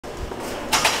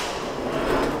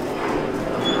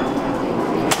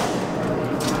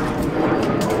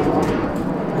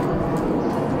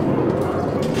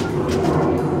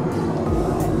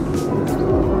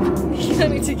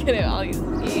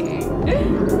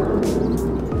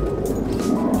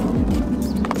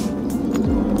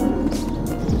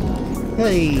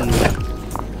Hey. No,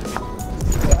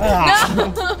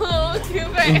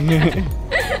 Cooper.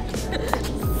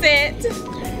 Sit.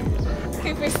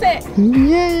 Cooper, sit.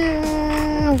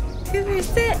 Yeah. Cooper,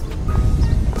 sit.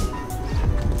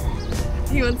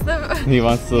 He wants the. He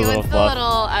wants the little fluff. The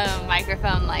little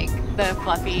microphone, like the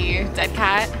fluffy dead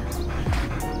cat.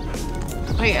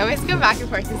 Wait, I always go back and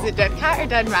forth. Is it dead cat or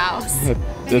dead mouse?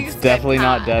 It's definitely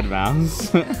not dead mouse.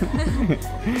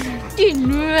 Dead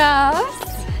mouse.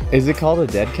 Is it called a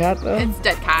dead cat though? It's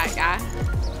dead cat, yeah.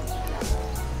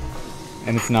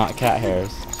 And it's not cat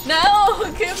hairs. No,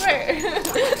 Cooper.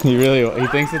 He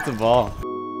thinks it's a ball.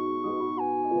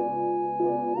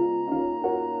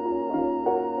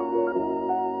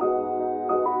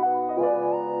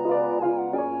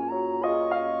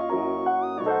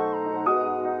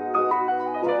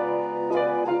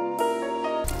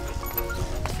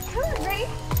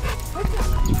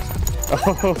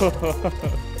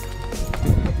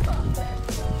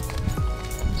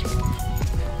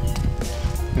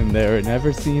 And they were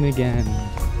never seen again.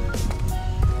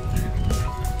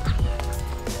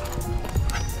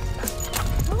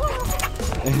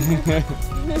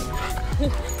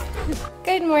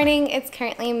 Good morning. It's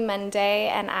currently Monday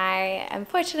and I am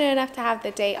fortunate enough to have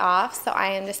the day off, so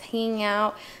I am just hanging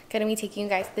out, gonna be taking you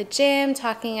guys to the gym,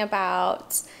 talking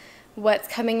about what's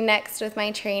coming next with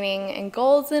my training and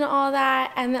goals and all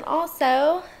that, and then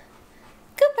also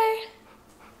Cooper.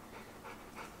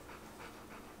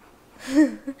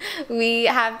 We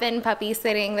have been puppy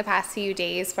sitting the past few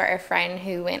days for a friend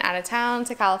who went out of town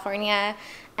to California,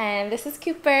 and this is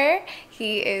Cooper.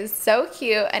 He is so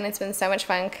cute and it's been so much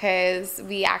fun because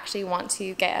we actually want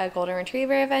to get a golden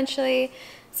retriever eventually,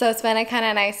 so it's been a kind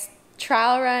of nice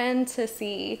trial run to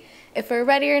see if we're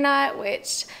ready or not,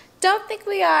 which don't think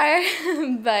we are,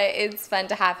 but it's fun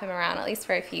to have him around at least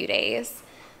for a few days.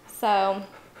 So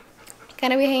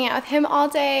gonna be hanging out with him all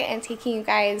day and taking you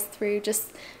guys through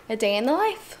just a day in the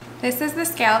life. This is the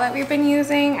scale that we've been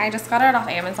using. I just got it off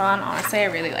Amazon. Honestly, I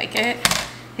really like it.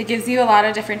 It gives you a lot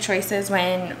of different choices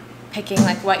when picking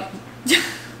like what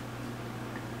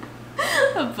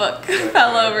a book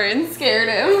fell over and scared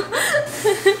him.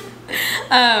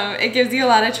 It gives you a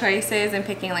lot of choices in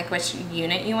picking like which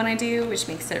unit you want to do, which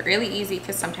makes it really easy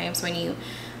because sometimes when you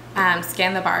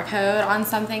scan the barcode on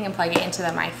something and plug it into the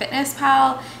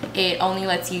MyFitnessPal, it only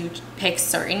lets you pick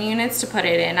certain units to put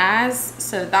it in as.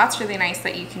 So that's really nice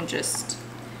that you can just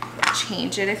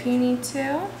change it if you need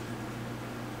to.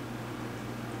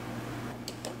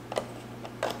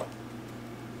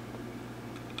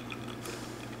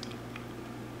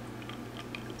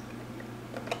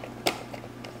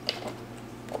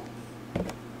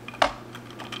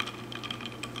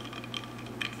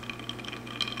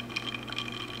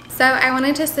 So I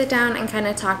wanted to sit down and kind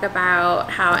of talk about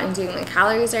how I'm doing the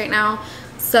calories right now.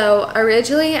 So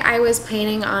originally I was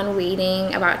planning on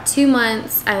waiting about 2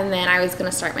 months and then I was going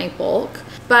to start my bulk.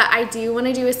 But I do want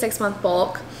to do a 6-month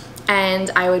bulk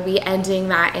and I would be ending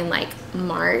that in like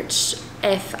March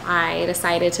if I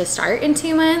decided to start in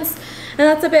 2 months. And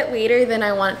that's a bit later than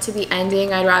I want to be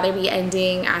ending. I'd rather be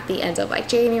ending at the end of like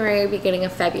January, beginning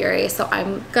of February. So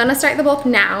I'm gonna start the bulk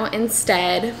now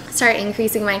instead, start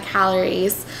increasing my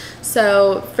calories.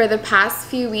 So for the past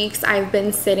few weeks, I've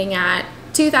been sitting at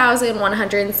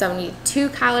 2,172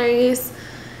 calories.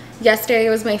 Yesterday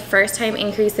was my first time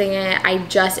increasing it. I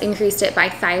just increased it by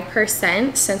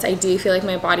 5% since I do feel like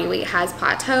my body weight has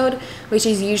plateaued, which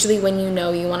is usually when you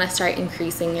know you want to start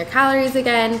increasing your calories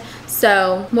again.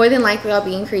 So more than likely I'll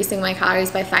be increasing my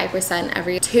calories by 5%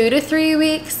 every 2 to 3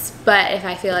 weeks. But if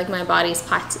I feel like my body's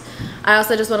I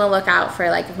also just want to look out for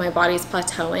like if my body's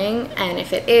plateauing, and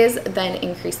if it is, then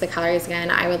increase the calories again.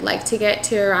 I would like to get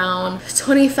to around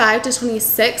 25 to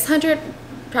 2,600,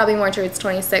 probably more towards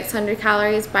 2,600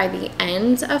 calories by the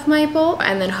end of my bulk,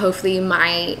 and then hopefully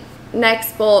my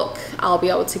next bulk I'll be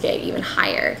able to get even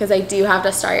higher because I do have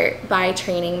to start by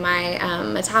training my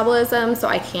metabolism, so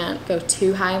I can't go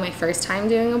too high my first time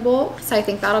doing a bulk. So I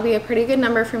think that'll be a pretty good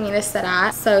number for me to sit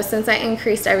at. So since I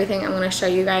increased everything, I'm going to show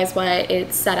you guys what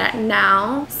it's set at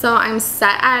now. So I'm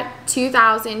set at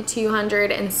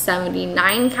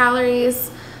 2,279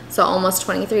 calories, so almost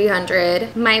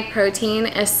 2,300. My protein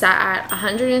is set at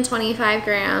 125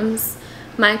 grams.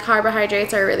 My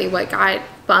carbohydrates are really what got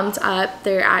bumped up.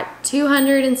 They're at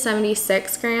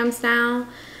 276 grams now.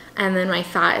 And then my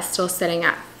fat is still sitting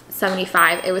at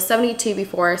 75. It was 72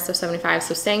 before, so 75.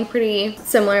 So staying pretty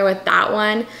similar with that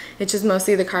one. It's just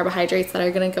mostly the carbohydrates that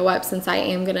are gonna go up since I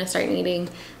am gonna start needing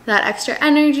that extra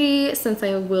energy, since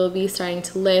I will be starting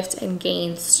to lift and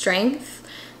gain strength,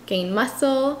 gain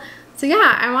muscle. So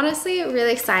yeah, I'm honestly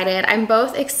really excited. I'm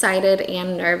both excited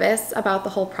and nervous about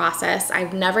the whole process.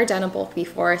 I've never done a bulk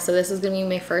before, so this is gonna be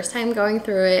my first time going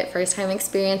through it, first time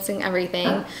experiencing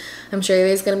everything. I'm sure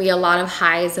there's gonna be a lot of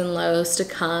highs and lows to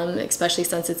come, especially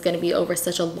since it's gonna be over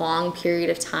such a long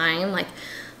period of time. Like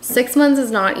 6 months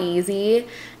is not easy,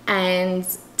 and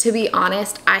to be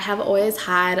honest, I have always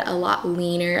had a lot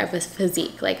leaner of a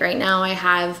physique. Like right now I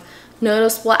have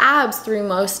noticeable abs through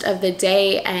most of the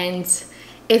day, and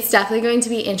it's definitely going to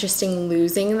be interesting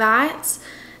losing that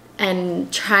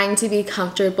and trying to be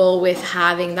comfortable with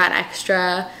having that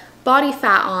extra body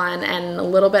fat on and a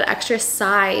little bit extra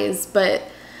size. But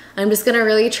I'm just gonna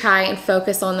really try and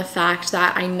focus on the fact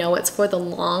that I know it's for the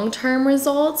long-term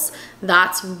results.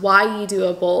 That's why you do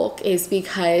a bulk, is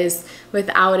because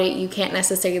without it, you can't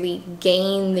necessarily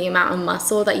gain the amount of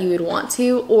muscle that you would want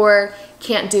to, or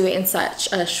can't do it in such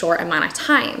a short amount of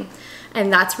time.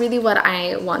 And that's really what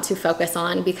I want to focus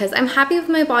on, because I'm happy with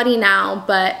my body now,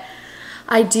 but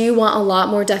I do want a lot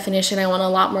more definition. I want a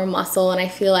lot more muscle, and I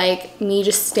feel like me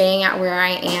just staying at where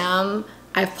I am,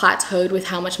 I've plateaued with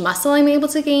how much muscle I'm able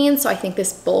to gain. So I think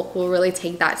this bulk will really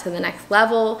take that to the next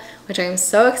level, which I'm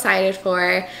so excited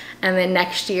for. And then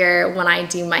next year when I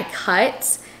do my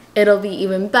cut, it'll be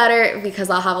even better because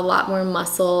I'll have a lot more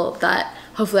muscle that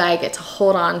hopefully I get to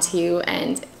hold on to,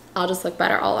 and I'll just look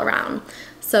better all around.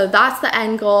 So that's the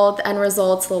end goal, the end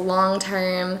results, the long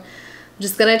term. I'm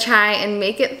just gonna try and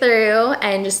make it through,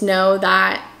 and just know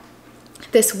that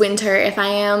this winter, if I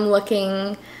am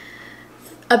looking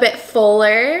a bit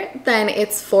fuller, then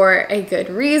it's for a good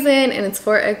reason, and it's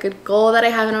for a good goal that I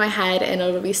have in my head, and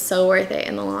it'll be so worth it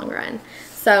in the long run.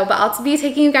 So, but I'll be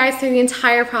taking you guys through the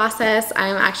entire process.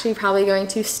 I'm actually probably going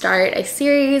to start a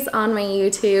series on my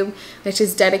YouTube, which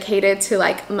is dedicated to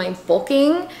like my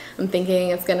bulking. I'm thinking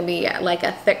it's gonna be like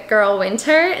a thick girl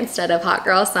winter instead of hot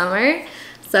girl summer.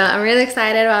 So I'm really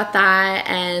excited about that,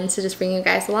 and to just bring you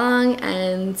guys along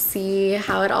and see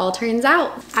how it all turns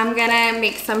out. I'm gonna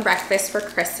make some breakfast for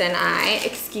Krista and I.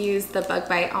 Excuse the bug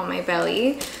bite on my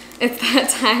belly. It's that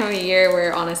time of year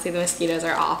where honestly the mosquitoes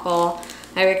are awful.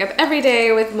 I wake up every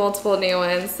day with multiple new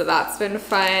ones, so that's been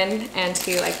fun. And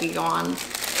too, like, we go on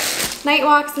night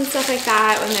walks and stuff like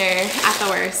that when they're at the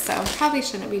worst, so probably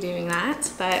shouldn't be doing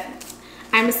that. But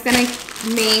I'm just gonna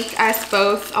make us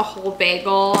both a whole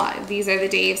bagel. These are the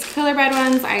Dave's Killer Bread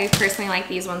ones. I personally like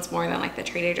these ones more than like the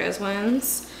Trader Joe's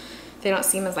ones. They don't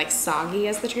seem as like soggy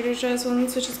as the Trader Joe's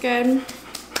ones, which is good.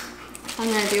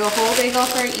 I'm gonna do a whole bagel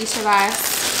for each of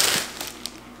us,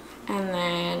 and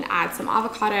then add some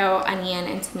avocado, onion,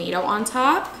 and tomato on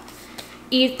top.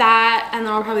 Eat that, and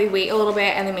then I'll probably wait a little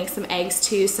bit and then make some eggs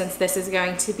too, since this is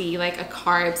going to be like a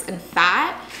carbs and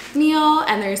fat meal,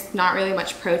 and there's not really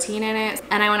much protein in it.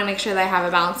 And I wanna make sure that I have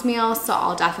a balanced meal, so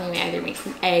I'll definitely either make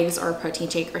some eggs or a protein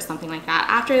shake or something like that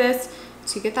after this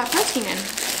to get that protein in.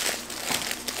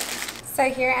 So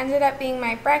here ended up being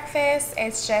my breakfast.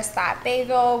 It's just that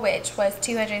bagel, which was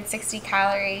 260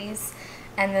 calories.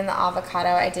 And then the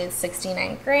avocado, I did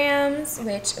 69 grams,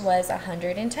 which was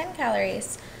 110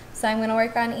 calories. So I'm gonna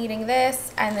work on eating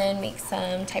this and then make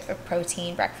some type of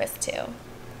protein breakfast too.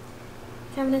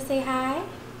 Come to say hi?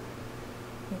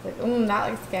 He's like,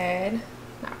 that looks good.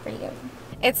 Not for you.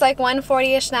 It's like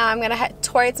 1:40ish now. I'm gonna head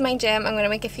towards my gym. I'm gonna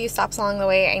make a few stops along the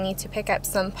way. I need to pick up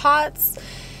some pots,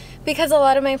 because a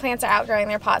lot of my plants are outgrowing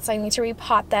their pots, so I need to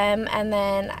repot them. And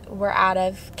then we're out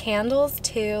of candles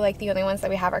too. Like, the only ones that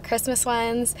we have are Christmas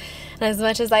ones. And as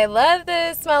much as I love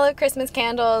the smell of Christmas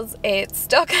candles, it's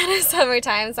still kind of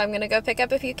summertime, so I'm gonna go pick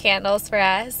up a few candles for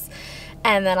us.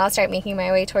 And then I'll start making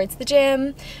my way towards the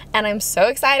gym. And I'm so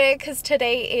excited because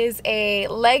today is a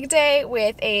leg day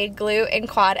with a glute and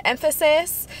quad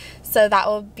emphasis. So that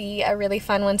will be a really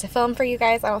fun one to film for you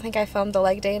guys. I don't think I filmed the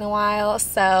leg day in a while,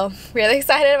 so really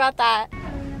excited about that.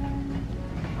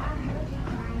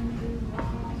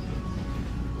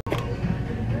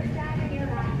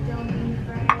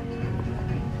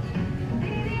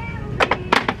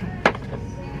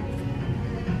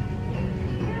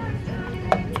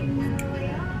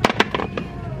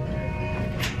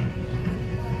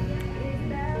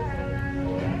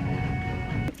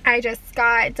 I just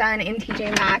got done in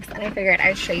TJ Maxx, and I figured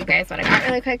I'd show you guys what I got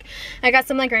really quick. I got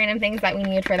some like random things that we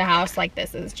need for the house. Like,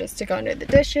 this is just to go under the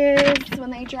dishes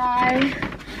when they dry.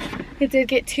 I did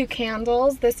get 2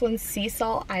 candles. This one's Sea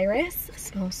Salt Iris. It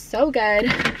smells so good.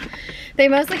 They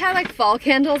mostly have like fall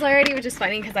candles already, which is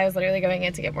funny because I was literally going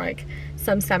in to get more like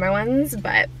some summer ones,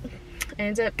 but I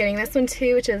ended up getting this one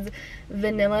too, which is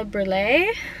Vanilla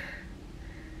Brulee.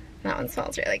 That one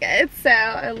smells really good. So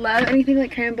I love anything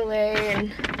like creme brulee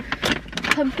and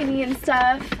pumpkin-y and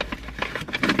stuff.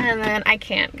 And then I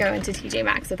can't go into TJ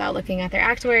Maxx without looking at their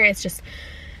activewear. It's just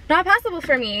not possible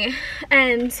for me.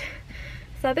 And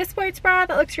so this sports bra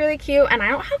that looks really cute, and I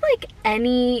don't have like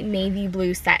any navy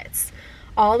blue sets.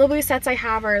 All the blue sets I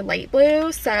have are light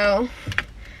blue, so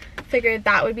figured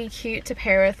that would be cute to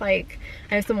pair with, like,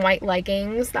 I have some white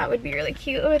leggings that would be really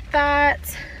cute with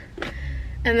that.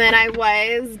 And then I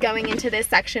was going into this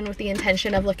section with the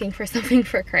intention of looking for something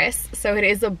for Chris. So it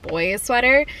is a boy's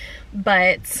sweater,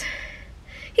 but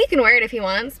he can wear it if he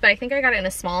wants, but I think I got it in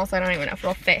a small, so I don't even know if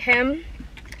it'll fit him.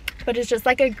 But it's just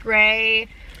like a gray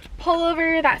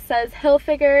pullover that says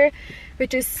Hilfiger,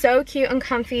 which is so cute and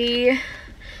comfy.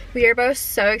 We are both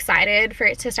so excited for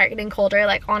it to start getting colder.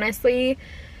 Like, honestly,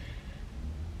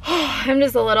 I'm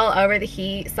just a little over the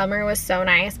heat. Summer was so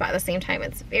nice, but at the same time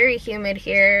it's very humid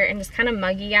here and just kind of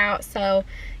muggy out. So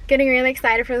getting really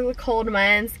excited for the cold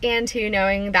months, and too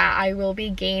knowing that I will be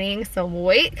gaining some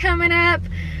weight coming up.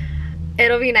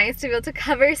 It'll be nice to be able to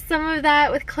cover some of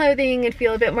that with clothing and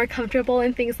feel a bit more comfortable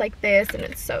in things like this, and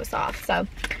it's so soft. So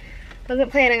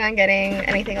wasn't planning on getting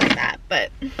anything like that,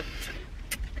 but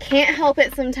can't help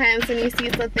it sometimes when you see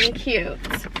something cute.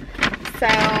 So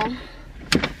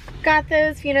got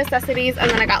those few necessities,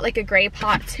 and then I got like a gray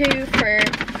pot too for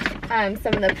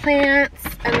some of the plants,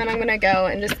 and then I'm gonna go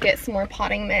and just get some more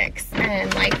potting mix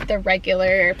and like the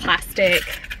regular plastic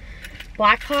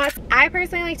black pots. I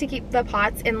personally like to keep the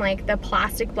pots in like the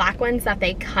plastic black ones that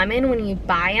they come in when you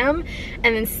buy them,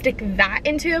 and then stick that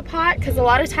into a pot, because a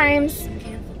lot of times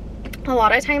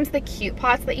the cute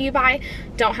pots that you buy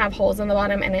don't have holes in the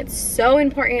bottom, and it's so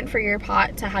important for your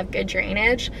pot to have good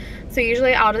drainage. So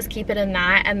usually I'll just keep it in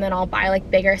that, and then I'll buy like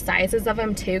bigger sizes of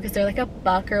them too, because they're like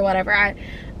 $1 or whatever at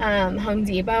Home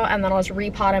Depot, and then I'll just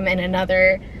repot them in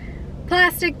another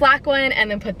plastic black one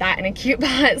and then put that in a cute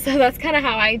pot. So that's kind of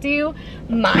how I do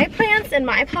my plants and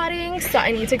my potting. So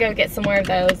I need to go get some more of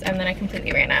those, and then I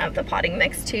completely ran out of the potting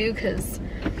mix too, because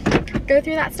go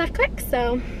through that stuff quick.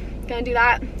 So gonna do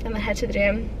that and then head to the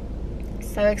gym.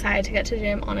 So excited to get to the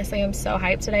gym. Honestly, I'm so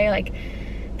hyped today. Like,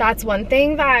 that's one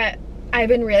thing that I've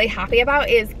been really happy about,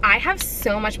 is I have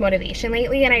so much motivation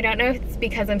lately, and I don't know if it's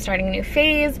because I'm starting a new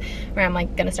phase where I'm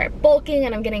like gonna start bulking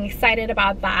and I'm getting excited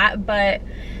about that, but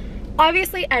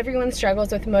obviously everyone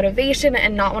struggles with motivation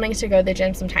and not wanting to go to the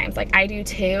gym sometimes. Like, I do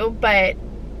too, but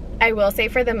I will say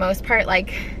for the most part,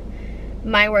 like,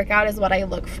 my workout is what I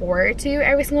look forward to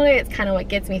every single day. It's kind of what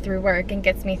gets me through work and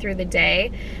gets me through the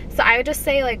day. So I would just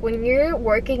say, like, when you're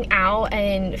working out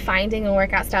and finding a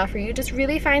workout style for you, just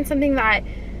really find something that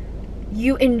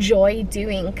you enjoy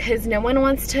doing, because no one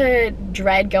wants to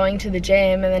dread going to the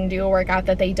gym and then do a workout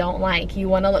that they don't like. You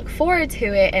want to look forward to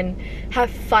it and have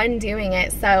fun doing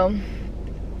it. So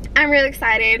I'm really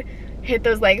excited. Hit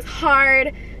those legs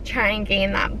hard, try and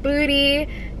gain that booty,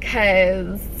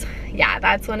 because yeah,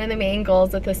 that's one of the main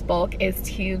goals with this bulk, is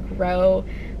to grow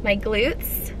my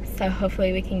glutes. So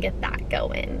hopefully we can get that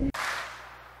going.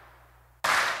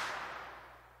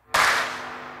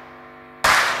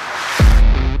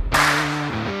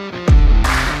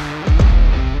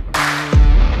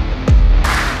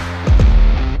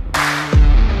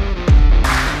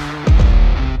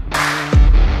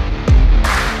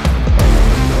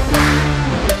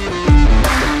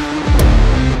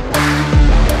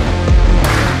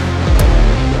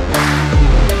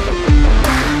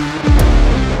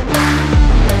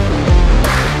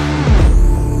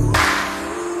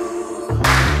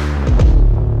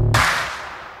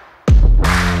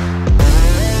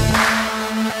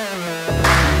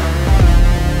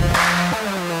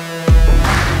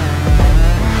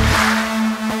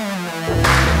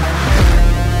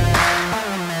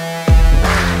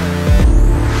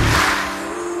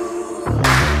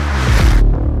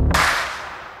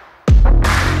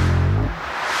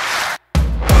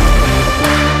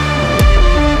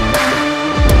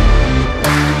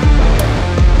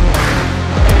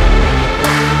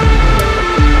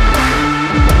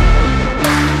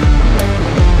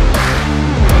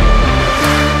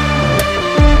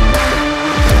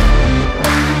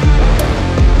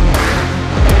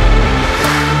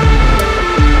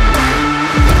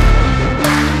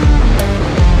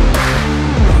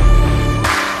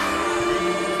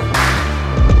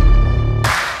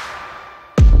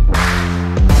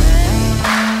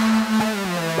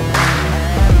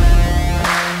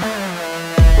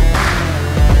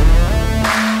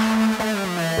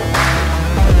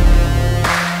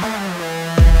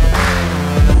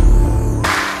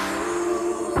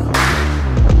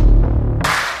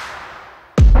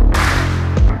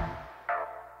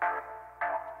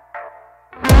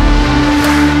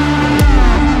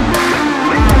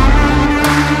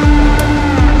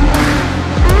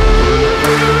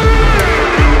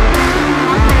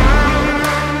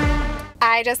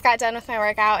 I just got done with my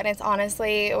workout and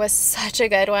it was such a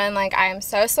good one. Like, I am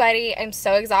so sweaty, I'm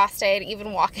so exhausted.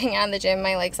 Even walking out of the gym,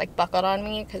 my legs like buckled on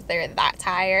me because they're that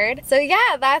tired. So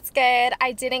yeah, that's good.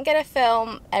 I didn't get to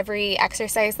film every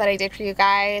exercise that I did for you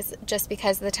guys just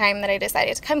because of the time that I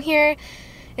decided to come here.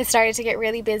 It started to get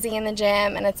really busy in the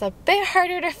gym and it's a bit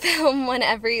harder to film when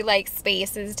every like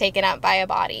space is taken up by a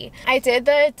body. I did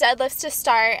the deadlifts to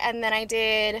start, and then I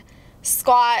did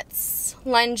squats,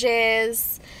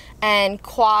 lunges, and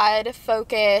quad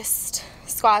focused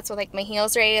squats with like my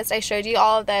heels raised. I showed you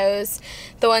all of those.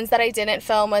 The ones that I didn't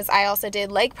film was I also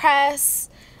did leg press,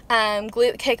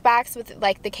 glute kickbacks with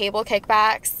like the cable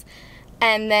kickbacks,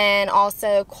 and then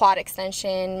also quad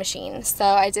extension machines. So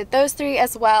I did those 3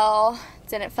 as well.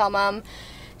 Didn't film them.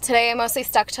 Today I mostly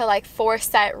stuck to like 4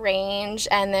 set range,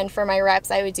 and then for my reps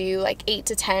I would do like 8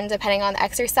 to 10 depending on the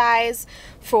exercise.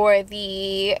 For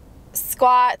the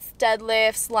squats,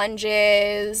 deadlifts,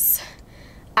 lunges,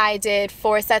 I did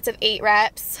 4 sets of 8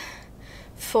 reps.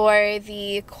 For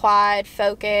the quad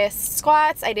focused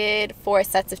squats, I did 4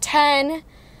 sets of 10.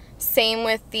 Same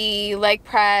with the leg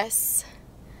press,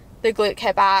 the glute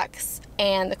kickbacks,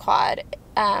 and the quad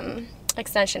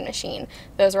extension machine.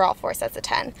 Those were all 4 sets of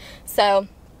 10. So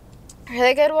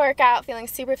really good workout, feeling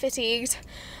super fatigued.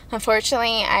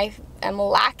 Unfortunately, I am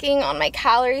lacking on my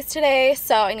calories today,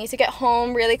 so I need to get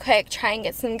home really quick, try and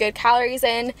get some good calories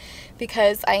in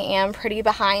because I am pretty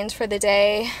behind for the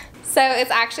day. So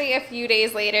it's actually a few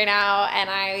days later now, and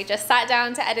I just sat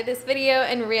down to edit this video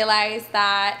and realized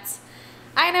that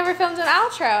I never filmed an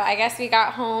outro. I guess we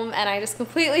got home and I just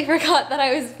completely forgot that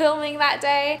I was filming that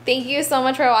day. Thank you so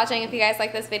much for watching. If you guys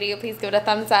like this video, please give it a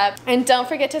thumbs up. And don't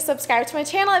forget to subscribe to my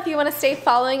channel if you want to stay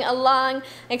following along,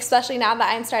 especially now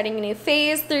that I'm starting a new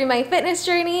phase through my fitness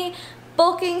journey,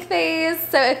 bulking phase.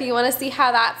 So if you want to see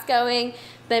how that's going,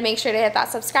 then make sure to hit that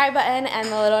subscribe button and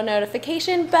the little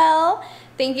notification bell.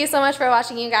 Thank you so much for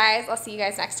watching, you guys. I'll see you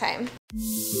guys next time.